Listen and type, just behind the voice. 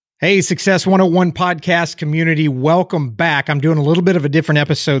Hey, Success 101 podcast community, welcome back. I'm doing a little bit of a different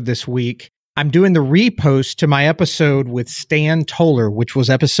episode this week. I'm doing the repost to my episode with Stan Toler, which was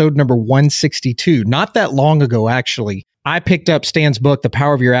episode number 162. Not that long ago, actually. I picked up Stan's book, The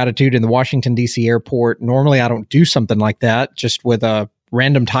Power of Your Attitude, in the Washington, D.C. airport. Normally, I don't do something like that, just with a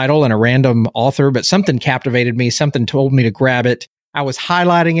random title and a random author, but something captivated me. Something told me to grab it. I was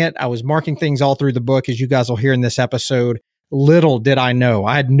highlighting it. I was marking things all through the book, as you guys will hear in this episode. Little did I know.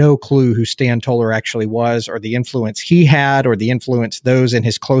 I had no clue who Stan Toler actually was, or the influence he had, or the influence those in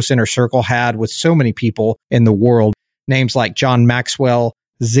his close inner circle had with so many people in the world. Names like John Maxwell,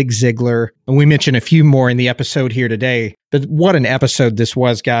 Zig Ziglar, and we mention a few more in the episode here today. But what an episode this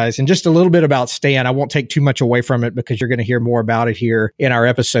was, guys. And just a little bit about Stan. I won't take too much away from it because you're going to hear more about it here in our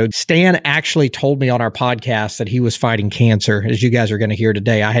episode. Stan actually told me on our podcast that he was fighting cancer, as you guys are going to hear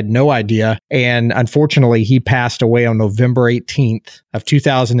today. I had no idea. And unfortunately, he passed away on November 18th of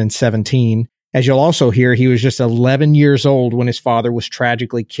 2017. As you'll also hear, he was just 11 years old when his father was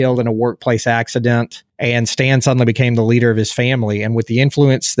tragically killed in a workplace accident. And Stan suddenly became the leader of his family. And with the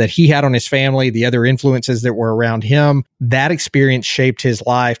influence that he had on his family, the other influences that were around him, that experience shaped his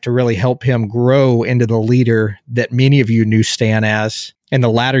life to really help him grow into the leader that many of you knew Stan as in the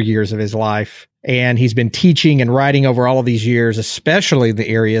latter years of his life. And he's been teaching and writing over all of these years, especially the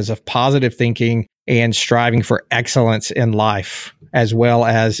areas of positive thinking and striving for excellence in life, as well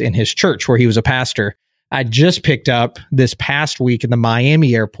as in his church where he was a pastor. I just picked up this past week in the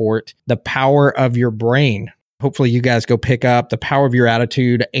Miami airport, The Power of Your Brain. Hopefully you guys go pick up The Power of Your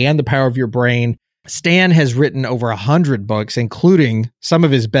Attitude and The Power of Your Brain. Stan has written over 100 books, including some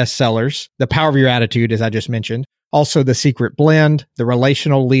of his bestsellers, The Power of Your Attitude, as I just mentioned, also The Secret Blend, The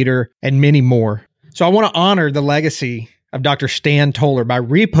Relational Leader, and many more. So I want to honor the legacy of Dr. Stan Toler by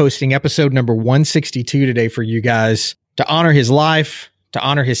reposting episode number 162 today for you guys to honor his life, to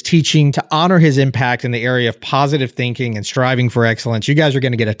honor his teaching, to honor his impact in the area of positive thinking and striving for excellence. You guys are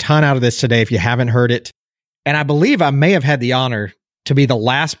going to get a ton out of this today if you haven't heard it. And I believe I may have had the honor to be the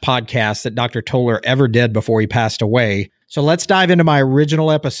last podcast that Dr. Toler ever did before he passed away. So let's dive into my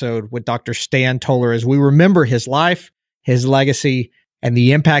original episode with Dr. Stan Toler as we remember his life, his legacy, and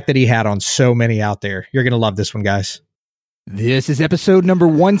the impact that he had on so many out there. You're going to love this one, guys. This is episode number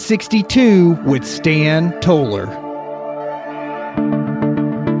 162 with Stan Toler.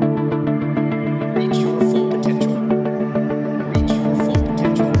 Reach your full potential. Reach your full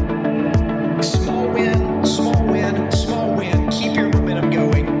potential. Small win, small win, small win. Keep your momentum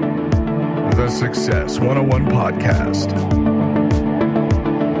going. The Success 101 Podcast.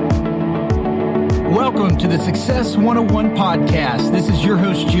 Welcome to the Success 101 Podcast. This is your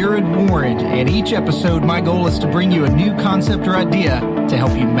host, Jared Warren, and each episode, my goal is to bring you a new concept or idea to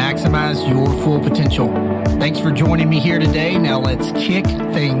help you maximize your full potential. Thanks for joining me here today. Now let's kick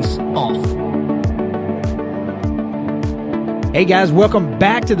things off. Hey guys, welcome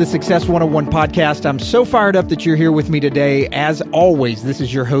back to the Success 101 Podcast. I'm so fired up that you're here with me today. As always, this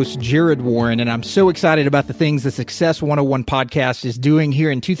is your host, Jared Warren, and I'm so excited about the things the Success 101 Podcast is doing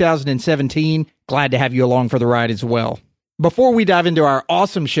here in 2017. Glad to have you along for the ride as well. Before we dive into our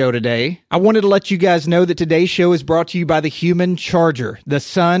awesome show today, I wanted to let you guys know that today's show is brought to you by the Human Charger, the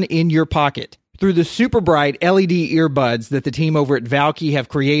sun in your pocket. Through the super bright LED earbuds that the team over at Valky have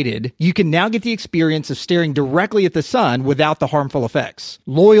created, you can now get the experience of staring directly at the sun without the harmful effects.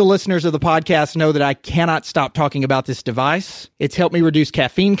 Loyal listeners of the podcast know that I cannot stop talking about this device. It's helped me reduce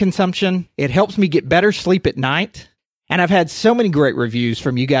caffeine consumption. It helps me get better sleep at night. And I've had so many great reviews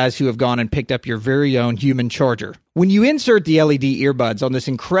from you guys who have gone and picked up your very own Human Charger. When you insert the LED earbuds on this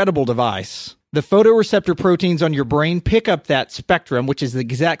incredible device, the photoreceptor proteins on your brain pick up that spectrum, which is the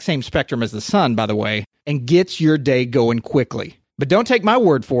exact same spectrum as the sun, by the way, and gets your day going quickly. But don't take my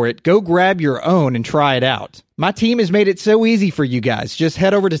word for it. Go grab your own and try it out. My team has made it so easy for you guys. Just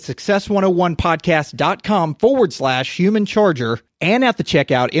head over to success101podcast.com/human charger and at the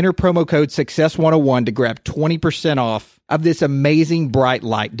checkout, enter promo code Success101 to grab 20% off of this amazing bright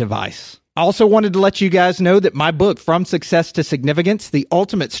light device. I also wanted to let you guys know that my book, From Success to Significance, the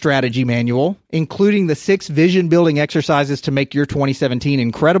Ultimate Strategy Manual, including the 6 vision building exercises to make your 2017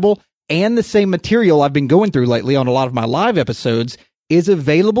 incredible, and the same material I've been going through lately on a lot of my live episodes, is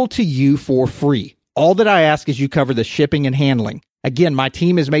available to you for free. All that I ask is you cover the shipping and handling. Again, my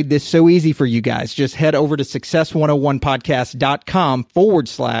team has made this so easy for you guys. Just head over to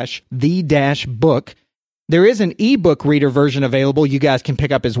success101podcast.com/the-book. There is an ebook reader version available you guys can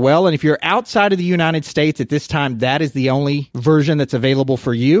pick up as well. And if you're outside of the United States at this time, that is the only version that's available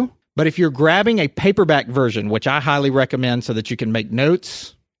for you. But if you're grabbing a paperback version, which I highly recommend so that you can make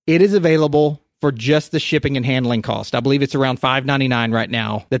notes, it is available for just the shipping and handling cost. I believe it's around $5.99 right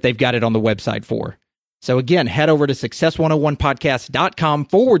now that they've got it on the website for. So again, head over to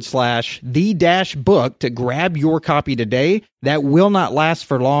success101podcast.com/the-book to grab your copy today. That will not last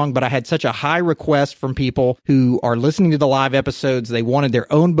for long, but I had such a high request from people who are listening to the live episodes. They wanted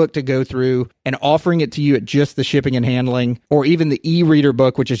their own book to go through, and offering it to you at just the shipping and handling, or even the e-reader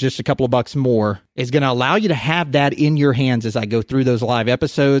book, which is just a couple of bucks more, is going to allow you to have that in your hands as I go through those live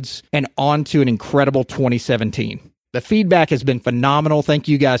episodes and on to an incredible 2017. The feedback has been phenomenal. Thank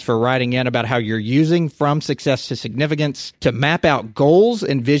you guys for writing in about how you're using From Success to Significance to map out goals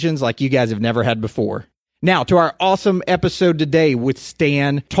and visions like you guys have never had before. Now, to our awesome episode today with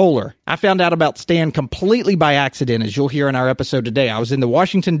Stan Toler. I found out about Stan completely by accident, as you'll hear in our episode today. I was in the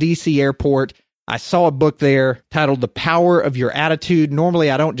Washington, D.C. airport. I saw a book there titled The Power of Your Attitude.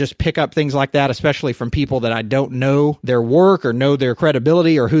 Normally, I don't just pick up things like that, especially from people that I don't know their work or know their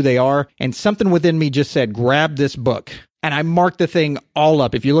credibility or who they are. And something within me just said, grab this book. And I marked the thing all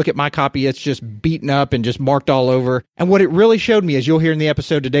up. If you look at my copy, it's just beaten up and just marked all over. And what it really showed me, as you'll hear in the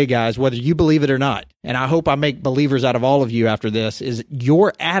episode today, guys, whether you believe it or not, and I hope I make believers out of all of you after this, is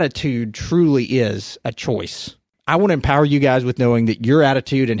your attitude truly is a choice. I want to empower you guys with knowing that your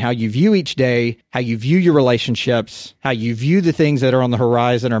attitude and how you view each day, how you view your relationships, how you view the things that are on the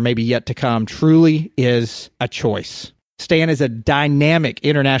horizon or maybe yet to come truly is a choice. Stan is a dynamic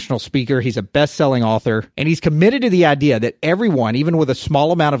international speaker. He's a best-selling author, and he's committed to the idea that everyone, even with a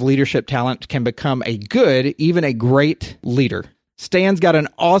small amount of leadership talent, can become a good, even a great leader. Stan's got an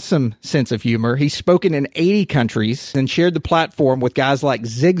awesome sense of humor. He's spoken in 80 countries and shared the platform with guys like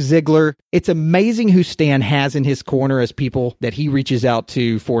Zig Ziglar. It's amazing who Stan has in his corner as people that he reaches out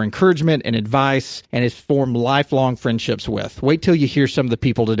to for encouragement and advice and has formed lifelong friendships with. Wait till you hear some of the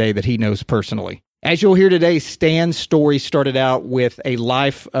people today that he knows personally. As you'll hear today, Stan's story started out with a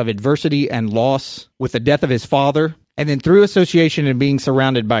life of adversity and loss, with the death of his father. And then through association and being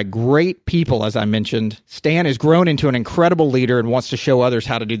surrounded by great people, as I mentioned, Stan has grown into an incredible leader and wants to show others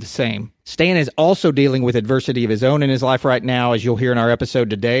how to do the same. Stan is also dealing with adversity of his own in his life right now, as you'll hear in our episode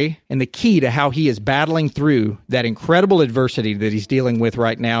today. And the key to how he is battling through that incredible adversity that he's dealing with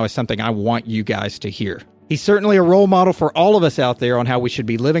right now is something I want you guys to hear. He's certainly a role model for all of us out there on how we should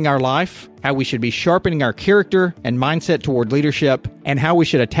be living our life, how we should be sharpening our character and mindset toward leadership, and how we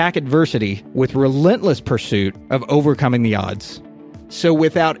should attack adversity with relentless pursuit of overcoming the odds. So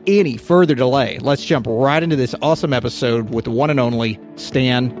without any further delay, let's jump right into this awesome episode with the one and only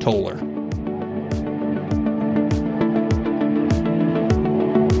Stan Toler.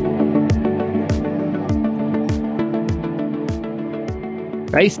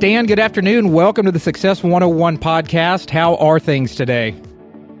 Hey, Stan, good afternoon. Welcome to the Success 101 podcast. How are things today?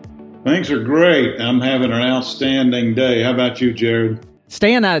 Things are great. I'm having an outstanding day. How about you, Jared?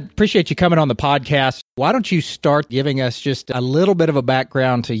 Stan, I appreciate you coming on the podcast. Why don't you start giving us just a little bit of a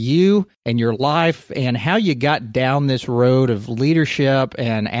background to you and your life and how you got down this road of leadership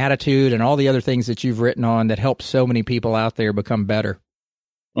and attitude and all the other things that you've written on that help so many people out there become better?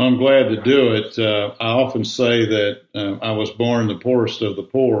 Well, I'm glad to do it. I often say that I was born the poorest of the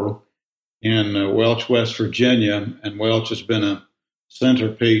poor in Welch, West Virginia, and Welch has been a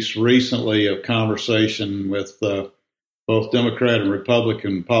centerpiece recently of conversation with both Democrat and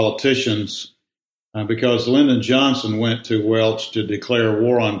Republican politicians because Lyndon Johnson went to Welch to declare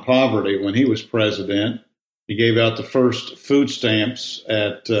war on poverty when he was president. He gave out the first food stamps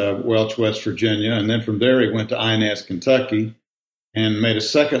at Welch, West Virginia, and then from there he went to Inez, Kentucky, and made a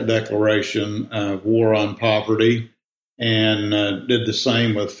second declaration of war on poverty and did the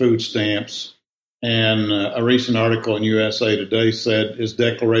same with food stamps. And a recent article in USA Today said his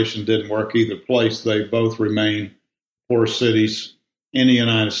declaration didn't work either place. They both remain poor cities in the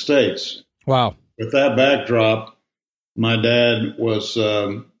United States. Wow. With that backdrop, my dad was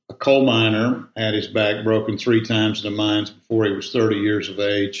a coal miner, had his back broken 3 times in the mines before he was 30 years of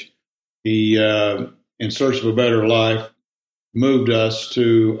age. He, in search of a better life, moved us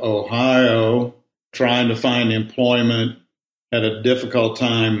to Ohio, trying to find employment, had a difficult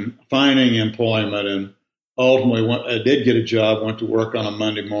time finding employment, and ultimately I did get a job, went to work on a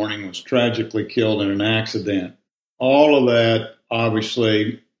Monday morning, was tragically killed in an accident. All of that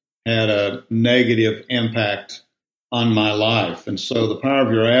obviously had a negative impact on my life. And so The Power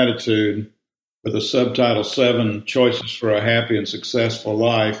of Your Attitude, with the subtitle 7 Choices for a Happy and Successful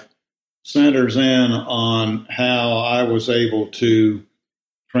Life, centers in on how I was able to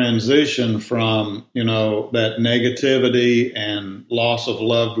transition from, that negativity and loss of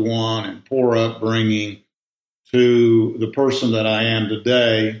loved one and poor upbringing to the person that I am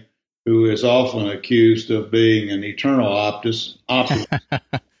today, who is often accused of being an eternal optimist.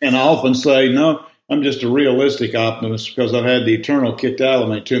 And I often say, no, I'm just a realistic optimist because I've had the eternal kicked out of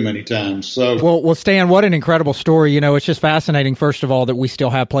me too many times. So, well, Stan, what an incredible story. It's just fascinating, first of all, that we still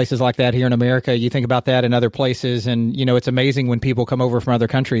have places like that here in America. You think about that in other places, and, it's amazing when people come over from other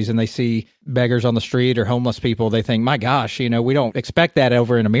countries and they see beggars on the street or homeless people. They think, my gosh, we don't expect that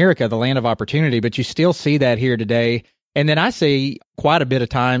over in America, the land of opportunity, but you still see that here today. And then I see quite a bit of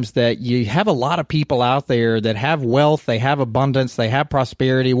times that you have a lot of people out there that have wealth, they have abundance, they have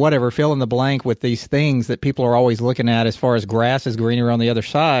prosperity, whatever, fill in the blank with these things that people are always looking at as far as grass is greener on the other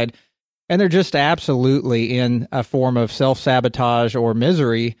side. And they're just absolutely in a form of self-sabotage or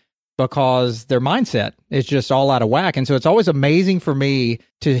misery because their mindset is just all out of whack. And so it's always amazing for me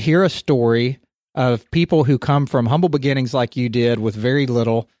to hear a story of people who come from humble beginnings like you did with very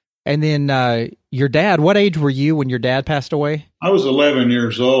little. And then your dad, what age were you when your dad passed away? I was 11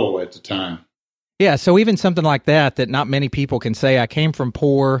 years old at the time. Yeah, so even something like that not many people can say, I came from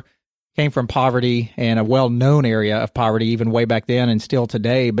poverty and a well-known area of poverty even way back then and still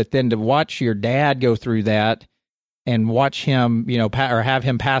today. But then to watch your dad go through that and watch him, or have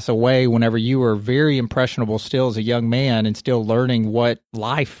him pass away whenever you were very impressionable still as a young man and still learning what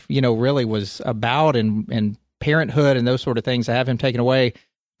life, really was about and parenthood and those sort of things, to have him taken away.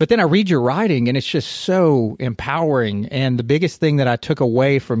 But then I read your writing, and it's just so empowering. And the biggest thing that I took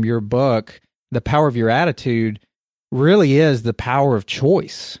away from your book, The Power of Your Attitude, really is the power of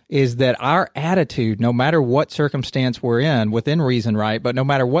choice, is that our attitude, no matter what circumstance we're in, within reason, right? But no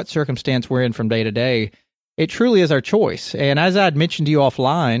matter what circumstance we're in from day to day, it truly is our choice. And as I had mentioned to you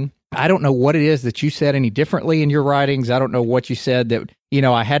offline, I don't know what it is that you said any differently in your writings. I don't know what you said that,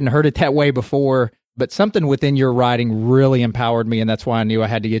 I hadn't heard it that way before. But something within your writing really empowered me, and that's why I knew I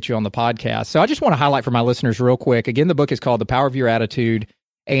had to get you on the podcast. So I just want to highlight for my listeners real quick. Again, the book is called The Power of Your Attitude,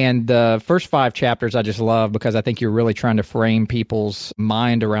 and the first 5 chapters I just love because I think you're really trying to frame people's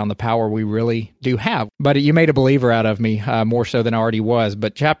mind around the power we really do have. But you made a believer out of me, more so than I already was.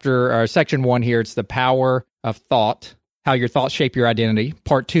 But section 1 here, it's the power of thought, how your thoughts shape your identity.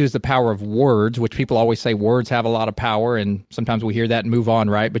 Part 2 is the power of words, which people always say words have a lot of power, and sometimes we hear that and move on,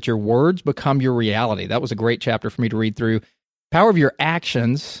 right? But your words become your reality. That was a great chapter for me to read through. Power of your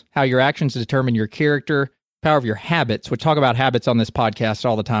actions, how your actions determine your character. Power of your habits. We talk about habits on this podcast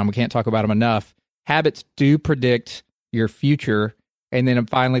all the time. We can't talk about them enough. Habits do predict your future. And then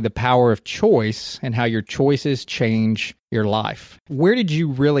finally, the power of choice and how your choices change your life. Where did you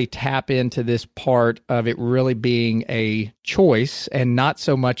really tap into this part of it really being a choice and not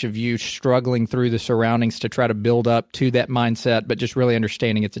so much of you struggling through the surroundings to try to build up to that mindset, but just really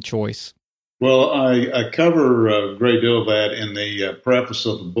understanding it's a choice? Well, I cover a great deal of that in the preface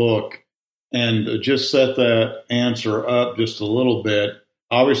of the book, and just set that answer up just a little bit.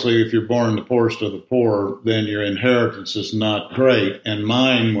 Obviously, if you're born the poorest of the poor, then your inheritance is not great. And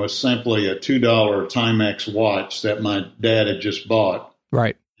mine was simply a $2 Timex watch that my dad had just bought.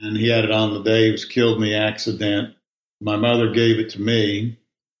 Right. And he had it on the day he was killed in the accident. My mother gave it to me.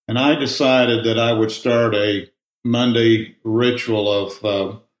 And I decided that I would start a Monday ritual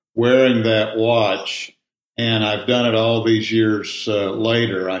of wearing that watch. And I've done it all these years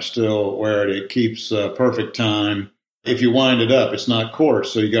later. I still wear it. It keeps perfect time. If you wind it up, it's not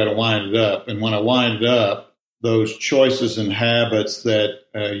coarse, so you got to wind it up. And when I wind it up, those choices and habits that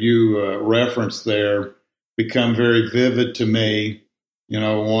you referenced there become very vivid to me.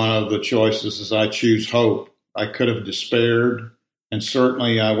 One of the choices is I choose hope. I could have despaired, and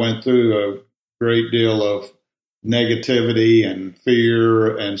certainly I went through a great deal of negativity and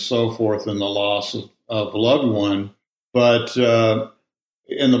fear and so forth in the loss of a loved one. But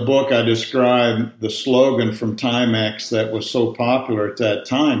in the book, I describe the slogan from Timex that was so popular at that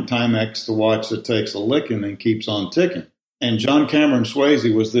time, Timex, the watch that takes a licking and keeps on ticking. And John Cameron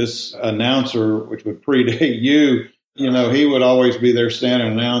Swayze was this announcer, which would predate you. He would always be there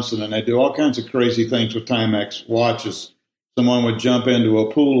standing announcing, and they do all kinds of crazy things with Timex watches. Someone would jump into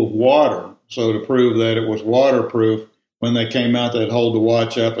a pool of water, so to prove that it was waterproof, when they came out, they'd hold the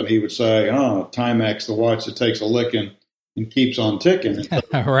watch up, and he would say, Timex, the watch that takes a licking and keeps on ticking.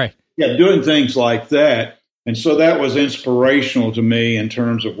 Right. Yeah, doing things like that. And so that was inspirational to me in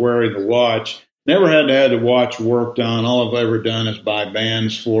terms of wearing the watch. Never had to have the watch worked on. All I've ever done is buy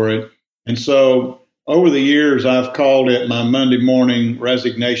bands for it. And so over the years, I've called it my Monday morning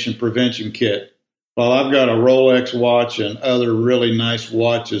resignation prevention kit. While I've got a Rolex watch and other really nice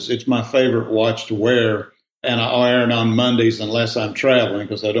watches, it's my favorite watch to wear. And I wear it on Mondays unless I'm traveling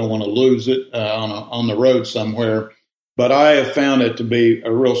because I don't want to lose it on the road somewhere. But I have found it to be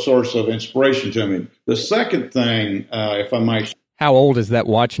a real source of inspiration to me. The second thing, if I might How old is that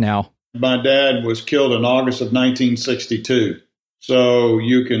watch now? My dad was killed in August of 1962. So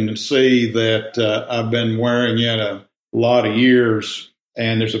you can see that I've been wearing it a lot of years.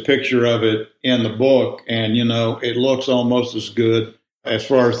 And there's a picture of it in the book. And, it looks almost as good as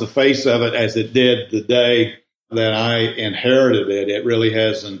far as the face of it as it did the day that I inherited it. It really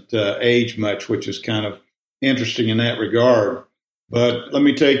hasn't aged much, which is kind of interesting in that regard. But let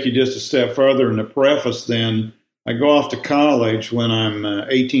me take you just a step further in the preface then. I go off to college when I'm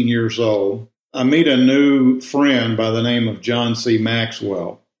 18 years old. I meet a new friend by the name of John C.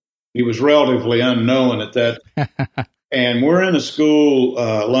 Maxwell. He was relatively unknown at that. And we're in a school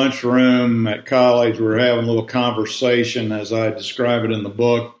lunchroom at college. We're having a little conversation, as I describe it in the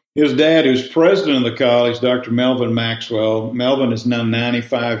book. His dad, who's president of the college, Dr. Melvin Maxwell. Melvin is now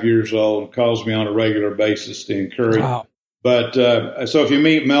 95 years old and calls me on a regular basis to encourage. Wow. But so if you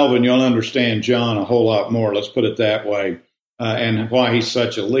meet Melvin, you'll understand John a whole lot more. Let's put it that way, and why he's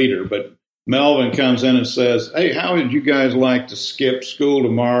such a leader. But Melvin comes in and says, "Hey, how would you guys like to skip school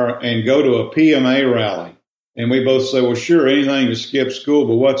tomorrow and go to a PMA rally?" And we both say, "Well, sure, anything to skip school,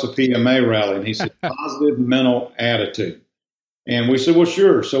 but what's a PMA rally?" And he said, "Positive mental attitude." And we said, "Well,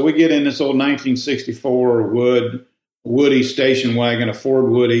 sure." So we get in this old 1964 Woody station wagon, a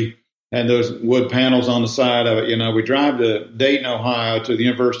Ford Woody, had those wood panels on the side of it. We drive to Dayton, Ohio, to the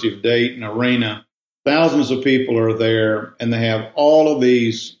University of Dayton Arena. Thousands of people are there, and they have all of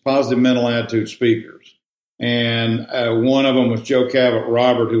these positive mental attitude speakers. And one of them was Joe Cabot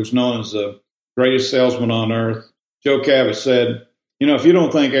Robert, who was known as the greatest salesman on earth. Joe Cabot said, "If you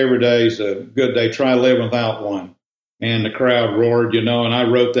don't think every day is a good day, try living without one." And the crowd roared, and I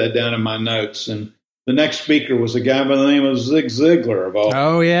wrote that down in my notes. And the next speaker was a guy by the name of Zig Ziglar of all.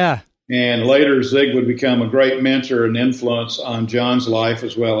 Oh, yeah. And later, Zig would become a great mentor and influence on John's life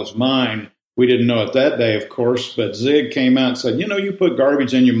as well as mine. We didn't know it that day, of course, but Zig came out and said, "You put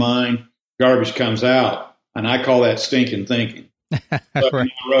garbage in your mind, garbage comes out." And I call that stinking thinking. So Right.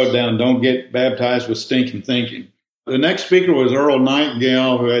 I wrote down, "Don't get baptized with stinking thinking." The next speaker was Earl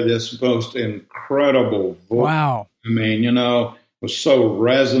Nightingale, who had this most incredible voice. Wow. I mean, was so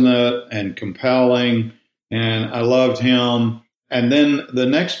resonant and compelling, and I loved him. And then the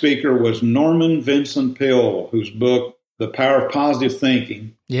next speaker was Norman Vincent Peale, whose book, The Power of Positive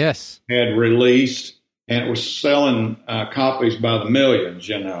Thinking, Yes. had released, and it was selling copies by the millions,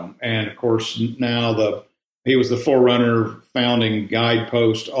 And, of course, now he was the forerunner, founding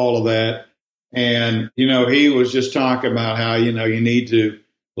guidepost, all of that. And, he was just talking about how, you need to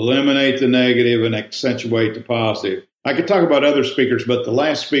eliminate the negative and accentuate the positive. I could talk about other speakers, but the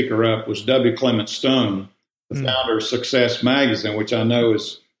last speaker up was W. Clement Stone, the founder of Success Magazine, which I know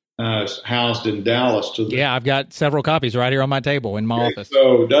is housed in Dallas. Yeah, I've got several copies right here on my table in my office.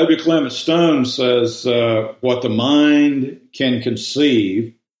 So W. Clement Stone says, what the mind can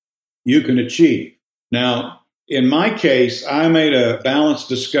conceive, you can achieve. Now, in my case, I made a balanced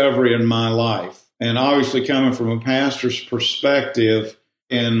discovery in my life. And obviously coming from a pastor's perspective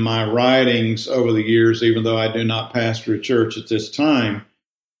in my writings over the years, even though I do not pastor a church at this time,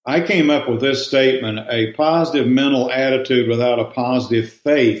 I came up with this statement: a positive mental attitude without a positive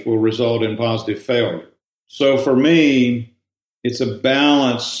faith will result in positive failure. So for me, it's a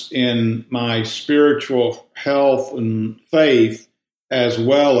balance in my spiritual health and faith as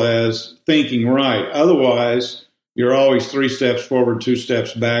well as thinking right. Otherwise, you're always 3 steps forward, 2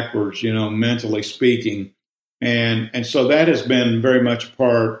 steps backwards, mentally speaking. And so that has been very much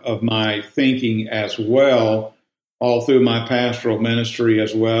part of my thinking as well, all through my pastoral ministry,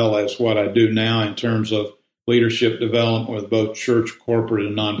 as well as what I do now in terms of leadership development with both church, corporate,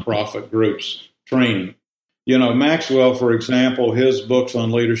 and nonprofit groups training. Maxwell, for example, his books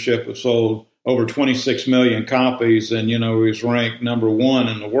on leadership have sold over 26 million copies, and, he was ranked number 1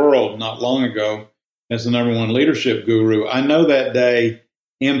 in the world not long ago as the number 1 leadership guru. I know that day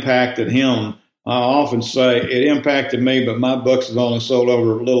impacted him. I often say it impacted me, but my books have only sold a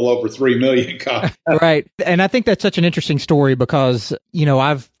little over 3 million copies. Right. And I think that's such an interesting story because,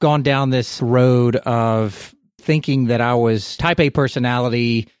 I've gone down this road of thinking that I was type A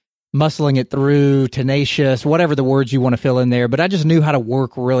personality, muscling it through, tenacious, whatever the words you want to fill in there. But I just knew how to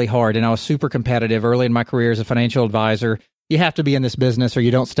work really hard. And I was super competitive early in my career as a financial advisor. You have to be in this business or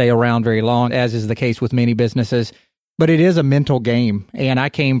you don't stay around very long, as is the case with many businesses. But it is a mental game. And I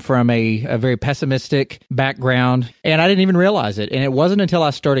came from a very pessimistic background, and I didn't even realize it. And it wasn't until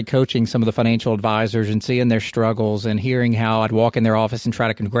I started coaching some of the financial advisors and seeing their struggles and hearing how I'd walk in their office and try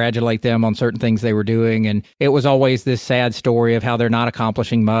to congratulate them on certain things they were doing. And it was always this sad story of how they're not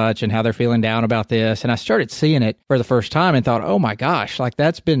accomplishing much and how they're feeling down about this. And I started seeing it for the first time and thought, oh my gosh, like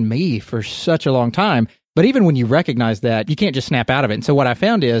that's been me for such a long time. But even when you recognize that, you can't just snap out of it. And so what I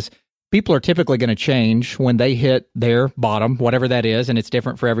found is people are typically going to change when they hit their bottom, whatever that is, and it's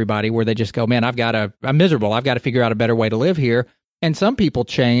different for everybody, where they just go, man, I'm miserable. I've got to figure out a better way to live here. And some people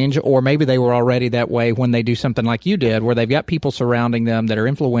change, or maybe they were already that way when they do something like you did, where they've got people surrounding them that are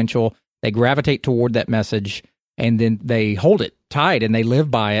influential. They gravitate toward that message, and then they hold it tight and they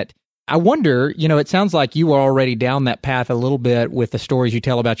live by it. I wonder, it sounds like you were already down that path a little bit with the stories you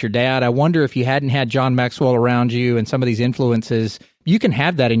tell about your dad. I wonder if you hadn't had John Maxwell around you and some of these influences, you can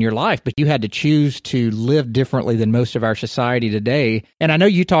have that in your life, but you had to choose to live differently than most of our society today. And I know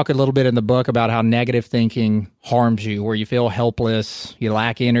you talk a little bit in the book about how negative thinking harms you, where you feel helpless, you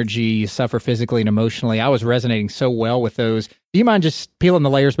lack energy, you suffer physically and emotionally. I was resonating so well with those. Do you mind just peeling the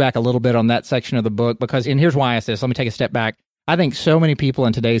layers back a little bit on that section of the book? And here's why I ask this. Let me take a step back. I think so many people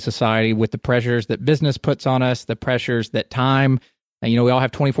in today's society, with the pressures that business puts on us, the pressures that time, we all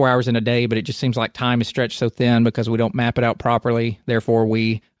have 24 hours in a day, but it just seems like time is stretched so thin because we don't map it out properly. Therefore,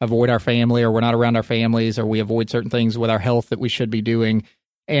 we avoid our family, or we're not around our families, or we avoid certain things with our health that we should be doing.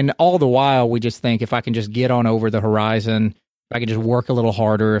 And all the while, we just think, if I can just get on over the horizon, if I can just work a little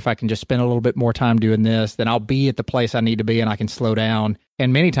harder, if I can just spend a little bit more time doing this, then I'll be at the place I need to be and I can slow down.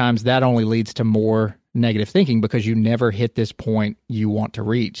 And many times that only leads to more negative thinking because you never hit this point you want to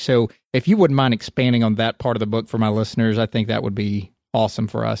reach. So if you wouldn't mind expanding on that part of the book for my listeners, I think that would be awesome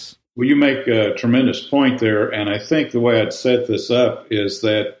for us. Well, you make a tremendous point there. And I think the way I'd set this up is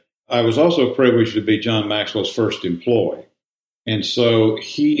that I was also privileged to be John Maxwell's first employee. And so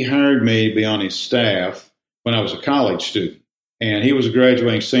he hired me to be on his staff when I was a college student. And he was a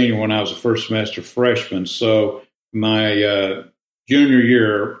graduating senior when I was a first semester freshman. So my junior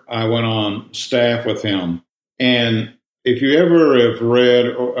year, I went on staff with him. And if you ever have read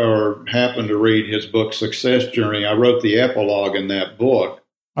or happened to read his book, Success Journey, I wrote the epilogue in that book.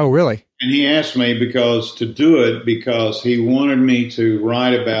 Oh, really? And he asked me because he wanted me to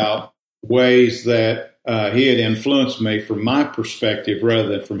write about ways that he had influenced me from my perspective rather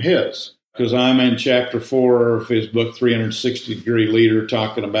than from his. Because I'm in chapter 4 of his book, 360-Degree Leader,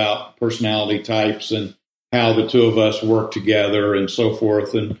 talking about personality types and how the two of us work together and so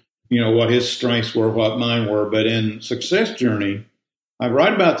forth, and what his strengths were, what mine were. But in Success Journey, I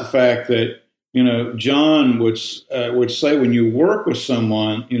write about the fact that John would say, when you work with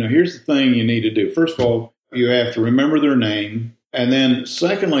someone, here's the thing you need to do. First of all, you have to remember their name, and then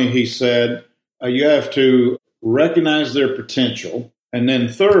secondly, he said, you have to recognize their potential, and then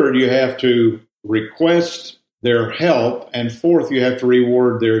third, you have to request their help, and fourth, you have to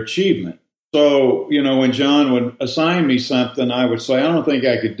reward their achievement. So, when John would assign me something, I would say, I don't think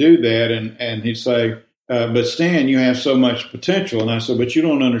I could do that. And he'd say, but Stan, you have so much potential. And I said, but you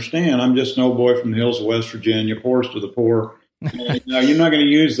don't understand. I'm just an old boy from the hills of West Virginia, poorest of the poor. No, you're not going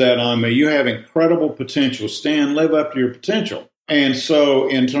to use that on me. You have incredible potential. Stan, live up to your potential. And so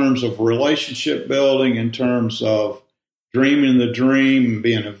in terms of relationship building, in terms of dreaming the dream,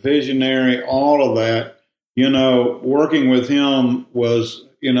 being a visionary, all of that, working with him was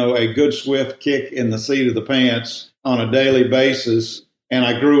a good swift kick in the seat of the pants on a daily basis. And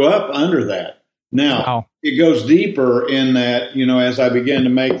I grew up under that. Now, wow. It goes deeper in that, as I began to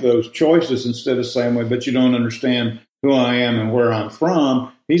make those choices, instead of saying, well, but you don't understand who I am and where I'm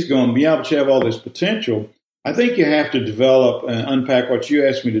from, he's going, yeah, but you have all this potential. I think you have to develop and unpack what you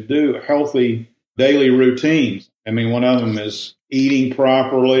asked me to do, healthy daily routines. I mean, one of them is eating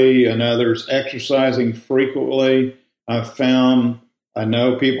properly, another's exercising frequently. I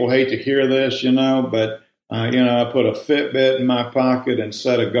know people hate to hear this, but, I put a Fitbit in my pocket and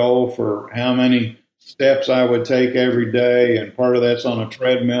set a goal for how many steps I would take every day. And part of that's on a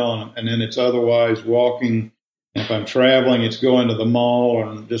treadmill, and then it's otherwise walking. If I'm traveling, it's going to the mall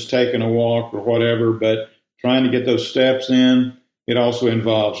or just taking a walk or whatever, but trying to get those steps in. It also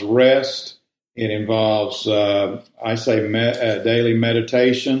involves rest. It involves, daily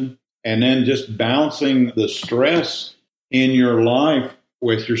meditation, and then just balancing the stress in your life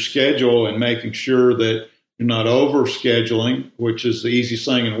with your schedule and making sure that you're not over scheduling, which is the easiest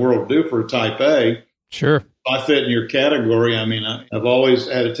thing in the world to do for a type A. Sure. I fit in your category. I mean, I've always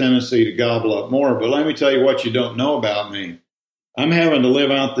had a tendency to gobble up more, but let me tell you what you don't know about me. I'm having to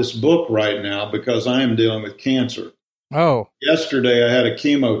live out this book right now because I am dealing with cancer. Oh. Yesterday I had a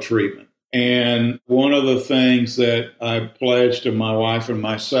chemo treatment. And one of the things that I pledged to my wife and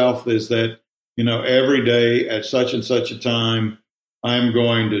myself is that, every day at such and such a time, I'm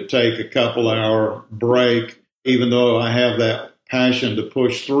going to take a couple-hour break. Even though I have that passion to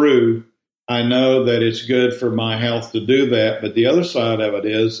push through, I know that it's good for my health to do that. But the other side of it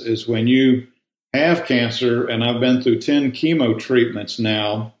is when you have cancer, and I've been through 10 chemo treatments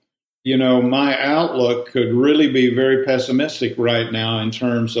now, my outlook could really be very pessimistic right now in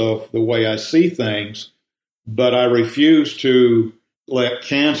terms of the way I see things, but I refuse to let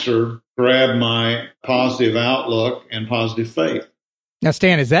cancer grab my positive outlook and positive faith. Now,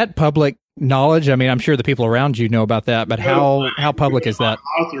 Stan, is that public knowledge? I mean, I'm sure the people around you know about that, but how public is that?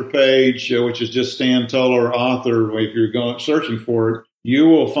 Author page, which is just Stan Toler, author. If you're searching for it, you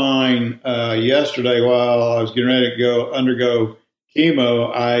will find. Yesterday, while I was getting ready to undergo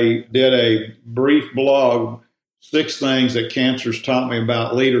chemo, I did a brief blog, 6 things that cancer's taught me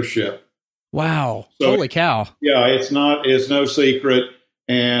about leadership. Wow! So, holy cow! Yeah, it's no secret,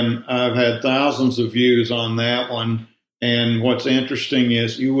 and I've had thousands of views on that one. And what's interesting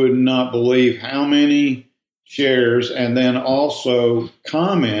is you would not believe how many shares and then also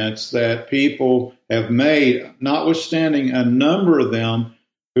comments that people have made, notwithstanding a number of them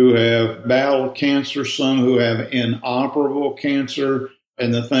who have battled cancer, some who have inoperable cancer,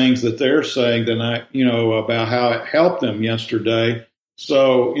 and the things that they're saying tonight, about how it helped them yesterday.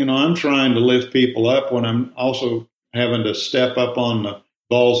 So, I'm trying to lift people up when I'm also having to step up on the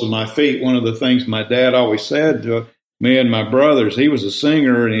balls of my feet. One of the things my dad always said to me and my brothers, he was a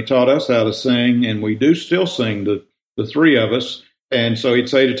singer and he taught us how to sing, and we do still sing, the 3 of us. And so he'd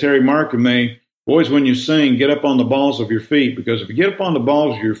say to Terry, Mark, and me, boys, when you sing, get up on the balls of your feet, because if you get up on the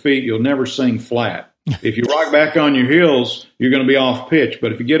balls of your feet, you'll never sing flat. If you rock back on your heels, you're going to be off pitch.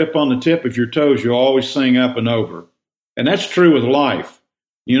 But if you get up on the tip of your toes, you'll always sing up and over. And that's true with life.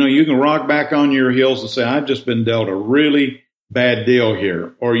 You can rock back on your heels and say, I've just been dealt a really bad deal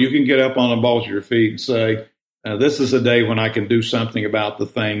here. Or you can get up on the balls of your feet and say, this is a day when I can do something about the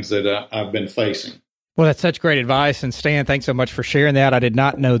things that I've been facing. Well, that's such great advice. And Stan, thanks so much for sharing that. I did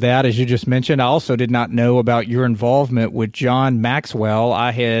not know that, as you just mentioned. I also did not know about your involvement with John Maxwell.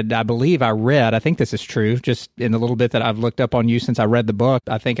 I think this is true, just in the little bit that I've looked up on you since I read the book.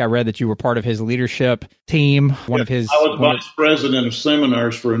 I think I read that you were part of his leadership team. I was vice president of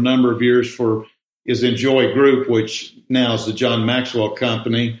seminars for a number of years for his Enjoy Group, which now is the John Maxwell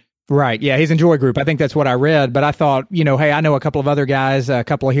Company. Right. Yeah, his Enjoy Group. I think that's what I read. But I thought, hey, I know a couple of other guys, a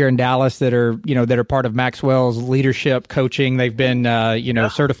couple here in Dallas that are part of Maxwell's leadership coaching. They've been,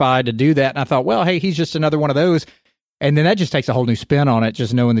 certified to do that. And I thought, well, hey, he's just another one of those. And then that just takes a whole new spin on it,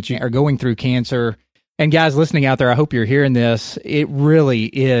 just knowing that you are going through cancer. And guys listening out there, I hope you're hearing this. It really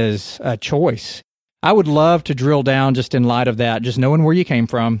is a choice. I would love to drill down just in light of that, just knowing where you came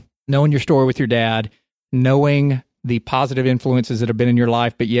from, knowing your story with your dad, knowing the positive influences that have been in your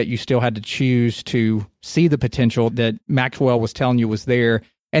life, but yet you still had to choose to see the potential that Maxwell was telling you was there.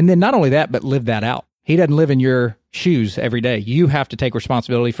 And then not only that, but live that out. He doesn't live in your shoes every day. You have to take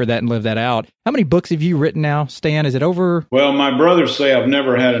responsibility for that and live that out. How many books have you written now, Stan? Is it over? Well, my brothers say I've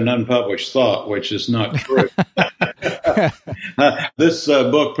never had an unpublished thought, which is not true. This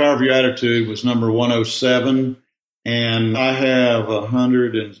book, Power of Your Attitude, was number 107, and I have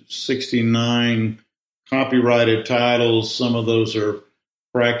 169 copyrighted titles. Some of those are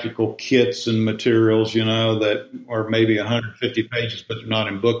practical kits and materials, that are maybe 150 pages, but they're not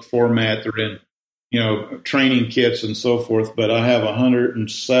in book format. They're in, training kits and so forth. But I have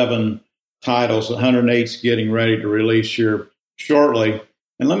 107 titles, 108's getting ready to release here shortly.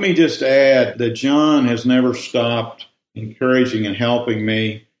 And let me just add that John has never stopped encouraging and helping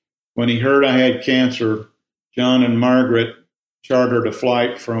me. When he heard I had cancer, John and Margaret chartered a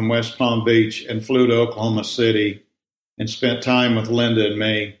flight from West Palm Beach and flew to Oklahoma City and spent time with Linda and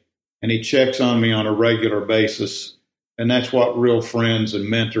me. And he checks on me on a regular basis. And that's what real friends and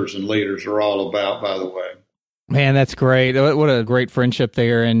mentors and leaders are all about, by the way. Man, that's great. What a great friendship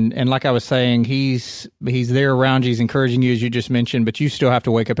there. And like I was saying, he's there around you. He's encouraging you, as you just mentioned, but you still have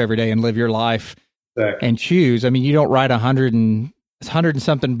to wake up every day and live your life. Exactly. And choose. I mean, you don't write 100 and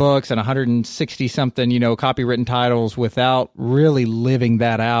something books and 160 something, copywritten titles without really living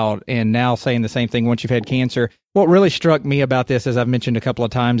that out. And now saying the same thing once you've had cancer. What really struck me about this, as I've mentioned a couple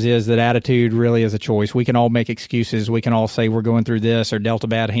of times, is that attitude really is a choice. We can all make excuses. We can all say we're going through this or dealt a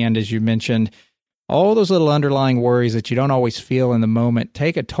bad hand, as you mentioned. All those little underlying worries that you don't always feel in the moment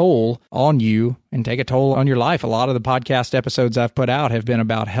take a toll on you and take a toll on your life. A lot of the podcast episodes I've put out have been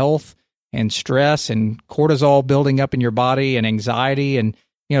about health and stress and cortisol building up in your body and anxiety. And,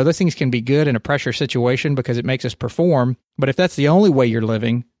 those things can be good in a pressure situation because it makes us perform. But if that's the only way you're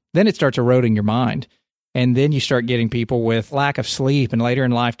living, then it starts eroding your mind. And then you start getting people with lack of sleep and later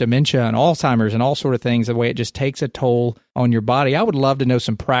in life dementia and Alzheimer's and all sort of things, the way it just takes a toll on your body. I would love to know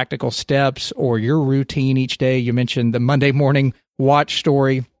some practical steps or your routine each day. You mentioned the Monday morning watch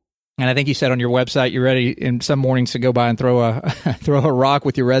story. And I think you said on your website, you're ready in some mornings to go by and throw a rock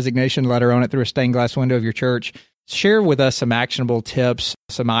with your resignation letter on it through a stained glass window of your church. share with us some actionable tips,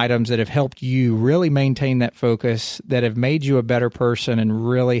 some items that have helped you really maintain that focus, that have made you a better person and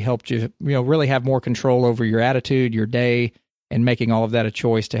really helped you, really have more control over your attitude, your day, and making all of that a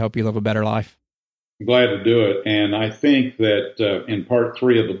choice to help you live a better life. I'm glad to do it. And I think that in part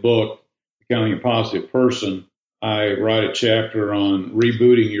 3 of the book, Becoming a Positive Person, I write a chapter on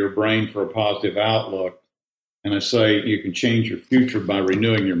rebooting your brain for a positive outlook. And I say you can change your future by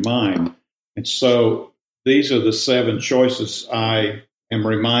renewing your mind. And so these are the 7 choices I am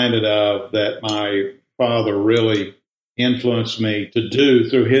reminded of that my father really influenced me to do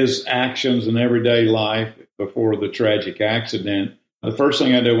through his actions in everyday life before the tragic accident. The first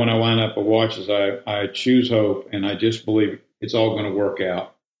thing I do when I wind up a watch is I choose hope, and I just believe it's all going to work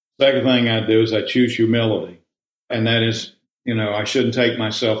out. Second thing I do is I choose humility. And that is, I shouldn't take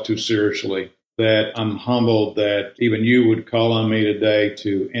myself too seriously, that I'm humbled that even you would call on me today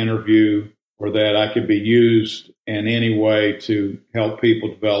to interview, or that I could be used in any way to help people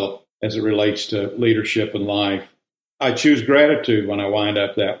develop as it relates to leadership in life. I choose gratitude when I wind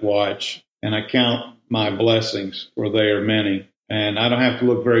up that watch, and I count my blessings, for they are many. And I don't have to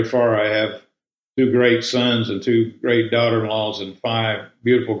look very far. I have 2 great sons and 2 great daughter-in-laws and 5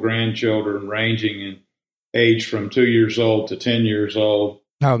 beautiful grandchildren ranging in age from 2 years old to 10 years old.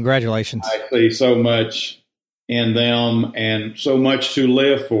 Oh, congratulations. I see so much in them and so much to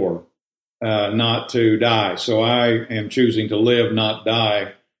live for, not to die. So I am choosing to live, not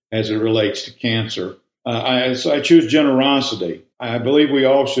die, as it relates to cancer. So I choose generosity. I believe we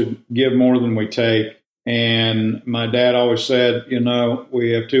all should give more than we take. And my dad always said,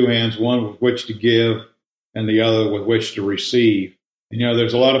 we have 2 hands, one with which to give and the other with which to receive. And,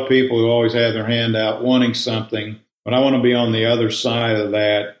 there's a lot of people who always have their hand out wanting something, but I want to be on the other side of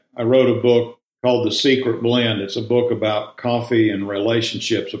that. I wrote a book called The Secret Blend. It's a book about coffee and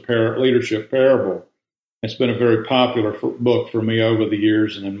relationships, a leadership parable. It's been a very popular book for me over the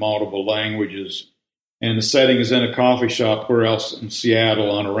years and in multiple languages. And the setting is in a coffee shop, where else in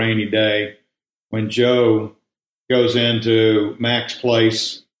Seattle on a rainy day, when Joe goes into Mac's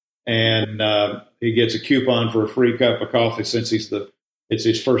place and he gets a coupon for a free cup of coffee since it's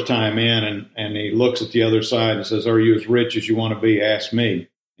his first time in, and he looks at the other side and says, "Are you as rich as you want to be? Ask me."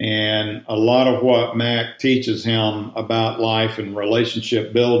 And a lot of what Mac teaches him about life and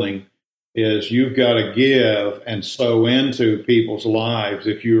relationship building is you've got to give and sow into people's lives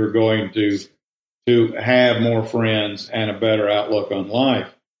if you are going to have more friends and a better outlook on life.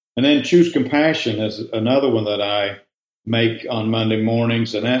 And then choose compassion is another one that I make on Monday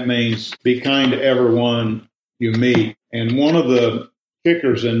mornings, and that means be kind to everyone you meet. And one of the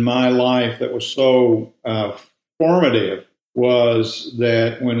kickers in my life that was so formative was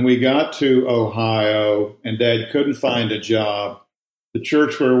that when we got to Ohio and Dad couldn't find a job, the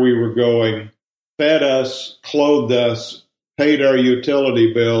church where we were going fed us, clothed us, paid our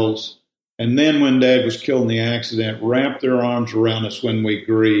utility bills, and then when Dad was killed in the accident, wrapped their arms around us when we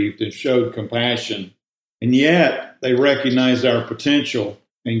grieved and showed compassion. And yet they recognized our potential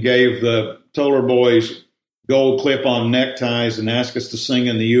and gave the Toler boys gold clip-on neckties and asked us to sing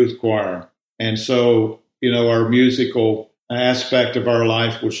in the youth choir. And so, our musical aspect of our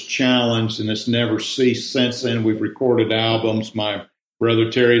life was challenged, and it's never ceased since then. We've recorded albums. My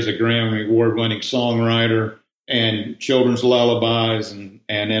brother Terry is a Grammy Award-winning songwriter and children's lullabies, and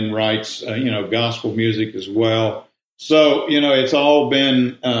then writes, gospel music as well. So, it's all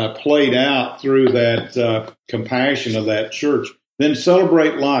been played out through that compassion of that church. Then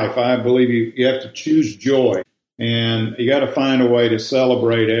celebrate life. I believe you have to choose joy, and you got to find a way to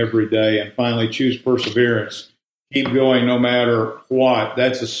celebrate every day. And finally, choose perseverance. Keep going no matter what.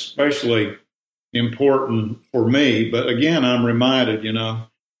 That's especially important for me. But again, I'm reminded,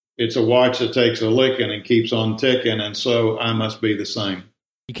 it's a watch that takes a licking and keeps on ticking, and so I must be the same.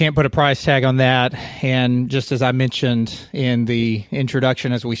 You can't put a price tag on that. And just as I mentioned in the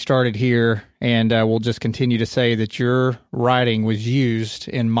introduction as we started here, and we'll just continue to say that your writing was used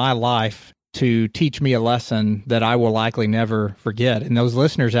in my life to teach me a lesson that I will likely never forget. And those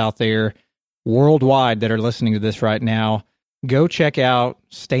listeners out there worldwide that are listening to this right now, go check out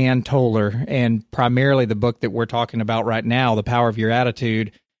Stan Toler, and primarily the book that we're talking about right now, The Power of Your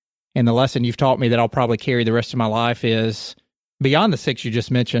Attitude. And the lesson you've taught me that I'll probably carry the rest of my life is beyond the 6 you just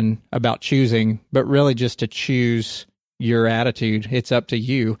mentioned about choosing, but really just to choose your attitude. It's up to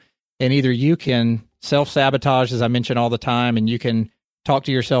you. And either you can self-sabotage, as I mention all the time, and you can talk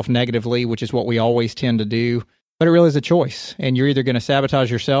to yourself negatively, which is what we always tend to do, but it really is a choice. And you're either going to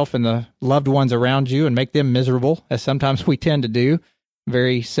sabotage yourself and the loved ones around you and make them miserable, as sometimes we tend to do,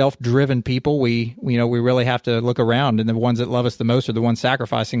 very self-driven people. We really have to look around, and the ones that love us the most are the ones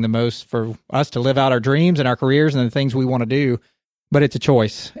sacrificing the most for us to live out our dreams and our careers and the things we want to do. But it's a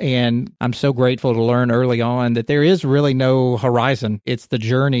choice. And I'm so grateful to learn early on that there is really no horizon. It's the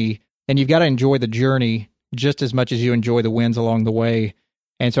journey, and you've got to enjoy the journey just as much as you enjoy the wins along the way.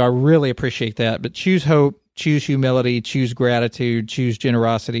 And so I really appreciate that. But choose hope, choose humility, choose gratitude, choose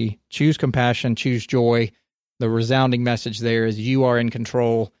generosity, choose compassion, choose joy. The resounding message there is you are in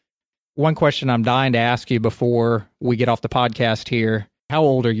control. One question I'm dying to ask you before we get off the podcast here. How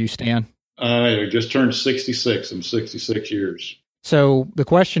old are you, Stan? I just turned 66. I'm 66 years. So the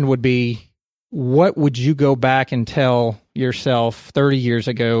question would be, what would you go back and tell yourself 30 years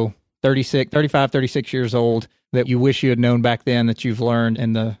ago, 35, 36 years old, that you wish you had known back then that you've learned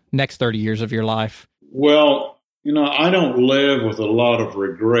in the next 30 years of your life? Well, I don't live with a lot of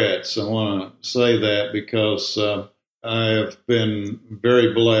regrets. I want to say that because I have been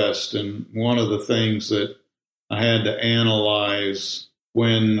very blessed. And one of the things that I had to analyze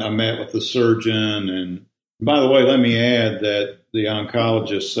when I met with the surgeon, and by the way, let me add that the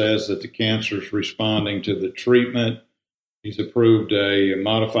oncologist says that the cancer is responding to the treatment. He's approved a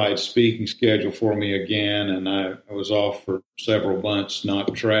modified speaking schedule for me again, and I was off for several months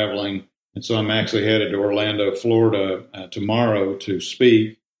not traveling. And so I'm actually headed to Orlando, Florida tomorrow to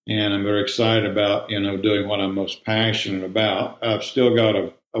speak, and I'm very excited about, doing what I'm most passionate about. I've still got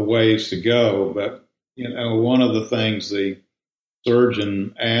a ways to go, but, one of the things the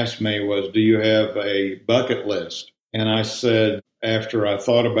surgeon asked me was, do you have a bucket list? And I said, after I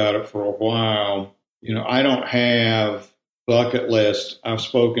thought about it for a while, I don't have bucket list. I've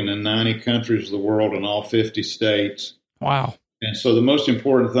spoken in 90 countries of the world in all 50 states. Wow. And so the most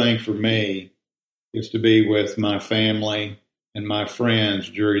important thing for me is to be with my family and my friends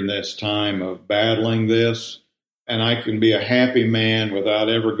during this time of battling this. And I can be a happy man without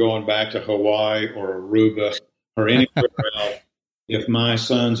ever going back to Hawaii or Aruba or anywhere else if my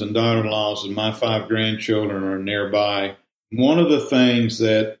sons and daughter-in-laws and my 5 grandchildren are nearby. One of the things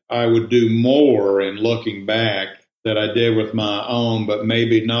that I would do more in looking back that I did with my own, but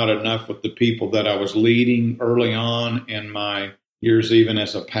maybe not enough with the people that I was leading early on in my years, even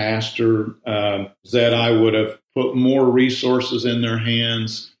as a pastor, that I would have put more resources in their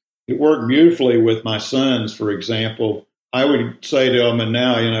hands. It worked beautifully with my sons, for example. I would say to them, and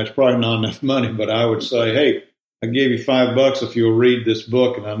now, it's probably not enough money, but I would say, hey, I gave you $5 if you'll read this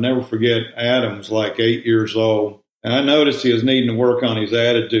book. And I'll never forget, Adam was like 8 years old. And I noticed he was needing to work on his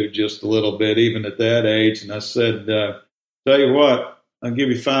attitude just a little bit, even at that age. And I said, tell you what, I'll give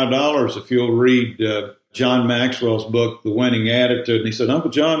you $5 if you'll read John Maxwell's book, The Winning Attitude. And he said,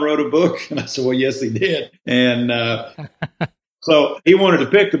 Uncle John wrote a book? And I said, well, yes, he did. And so he wanted to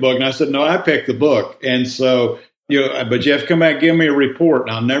pick the book. And I said, no, I picked the book. And so, but you have to come back and give me a report.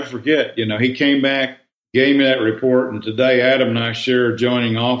 And I'll never forget, he came back, gave me that report, and today Adam and I share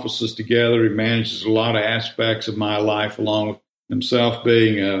joining offices together. He manages a lot of aspects of my life, along with himself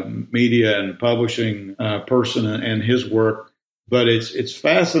being a media and publishing person and his work. But it's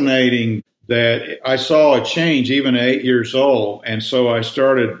fascinating that I saw a change even at 8 years old, and so I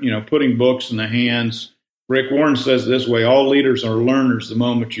started, putting books in the hands. Rick Warren says this way: all leaders are learners. The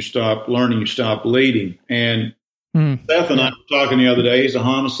moment you stop learning, you stop leading. And Seth and I were talking the other day. He's a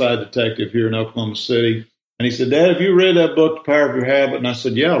homicide detective here in Oklahoma City. And he said, Dad, have you read that book, The Power of Your Habit? And I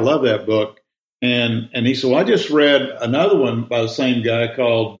said, yeah, I love that book. And he said, well, I just read another one by the same guy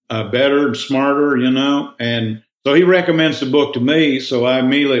called Better and Smarter, And so he recommends the book to me. So I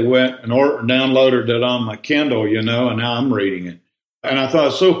immediately went and downloaded it on my Kindle, and now I'm reading it. And I thought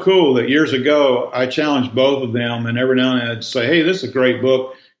it's so cool that years ago I challenged both of them. And every now and then I'd say, hey, this is a great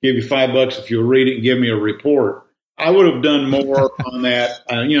book. Give you $5 if you'll read it and give me a report. I would have done more on that.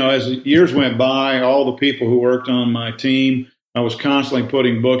 As years went by, all the people who worked on my team, I was constantly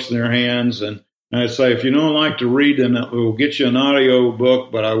putting books in their hands. And I'd say, if you don't like to read, then we'll get you an audio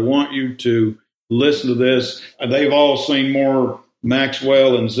book, but I want you to listen to this. They've all seen more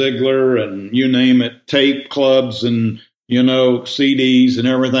Maxwell and Ziegler and you name it, tape clubs and, CDs and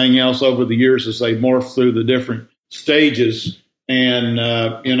everything else over the years as they morph through the different stages. And,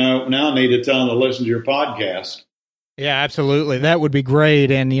 now I need to tell them to listen to your podcast. Yeah, absolutely. That would be great.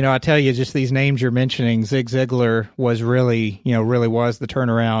 And, I tell you, just these names you're mentioning, Zig Ziglar was really was the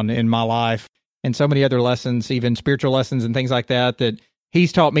turnaround in my life. And so many other lessons, even spiritual lessons and things like that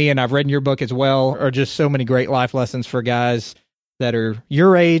he's taught me, and I've read in your book as well, are just so many great life lessons for guys that are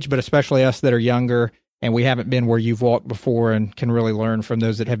your age, but especially us that are younger. And we haven't been where you've walked before and can really learn from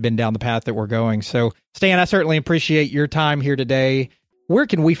those that have been down the path that we're going. So, Stan, I certainly appreciate your time here today. Where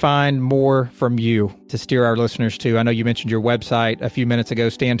can we find more from you to steer our listeners to? I know you mentioned your website a few minutes ago,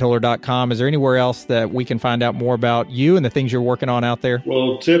 stantoler.com. Is there anywhere else that we can find out more about you and the things you're working on out there?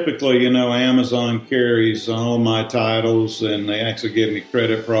 Well, typically, Amazon carries all my titles, and they actually give me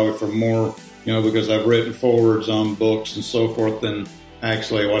credit probably for more, because I've written forwards on books and so forth than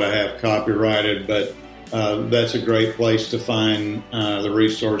actually what I have copyrighted. But that's a great place to find the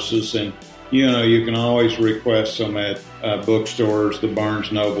resources. And, you can always request them at bookstores, the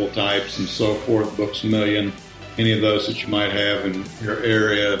Barnes Noble types and so forth, Books A Million, any of those that you might have in your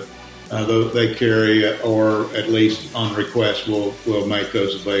area. They carry, or at least on request, we'll make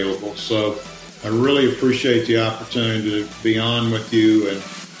those available. So I really appreciate the opportunity to be on with you, and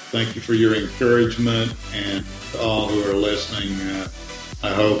thank you for your encouragement. And to all who are listening,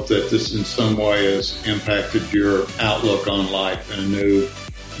 I hope that this in some way has impacted your outlook on life in a new,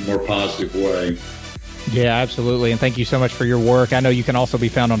 more positive way. Yeah, absolutely. And thank you so much for your work. I know you can also be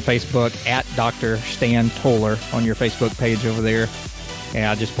found on Facebook at Dr. Stan Toler on your Facebook page over there. Yeah,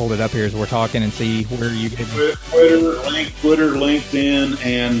 I just pulled it up here as we're talking and see where you get Twitter, LinkedIn,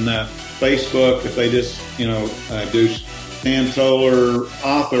 and Facebook. If they just, do Stan Toler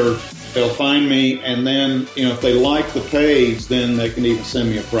author, they'll find me. And then, if they like the page, then they can even send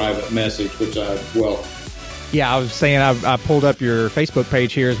me a private message, which I welcome. Yeah, I was saying I pulled up your Facebook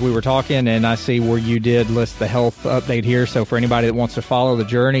page here as we were talking, and I see where you did list the health update here. So for anybody that wants to follow the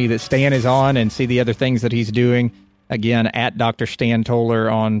journey that Stan is on and see the other things that he's doing, again, at Dr. Stan Toler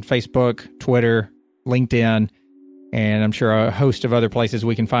on Facebook, Twitter, LinkedIn, and I'm sure a host of other places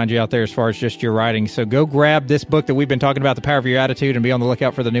we can find you out there as far as just your writing. So go grab this book that we've been talking about, The Power of Your Attitude, and be on the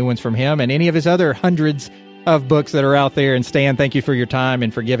lookout for the new ones from him and any of his other hundreds of books that are out there. And Stan, thank you for your time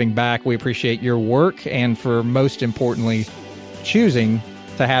and for giving back. We appreciate your work, and for most importantly, choosing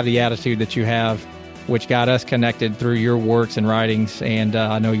to have the attitude that you have, which got us connected through your works and writings. And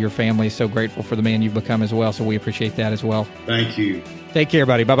I know your family is so grateful for the man you've become as well. So we appreciate that as well. Thank you. Take care,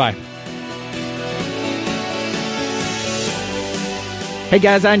 buddy. Bye-bye. Hey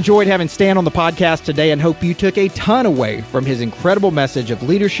guys, I enjoyed having Stan on the podcast today and hope you took a ton away from his incredible message of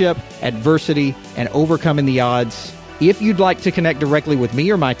leadership, adversity, and overcoming the odds. If you'd like to connect directly with me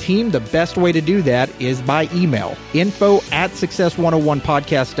or my team, the best way to do that is by email.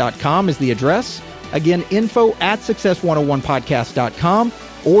 info@success101podcast.com is the address. Again, info@success101podcast.com.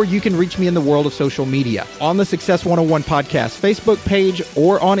 Or you can reach me in the world of social media on the Success 101 Podcast Facebook page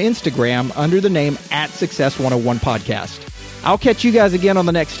or on Instagram under the name @Success 101 Podcast. I'll catch you guys again on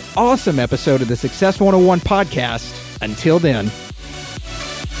the next awesome episode of the Success 101 Podcast. Until then,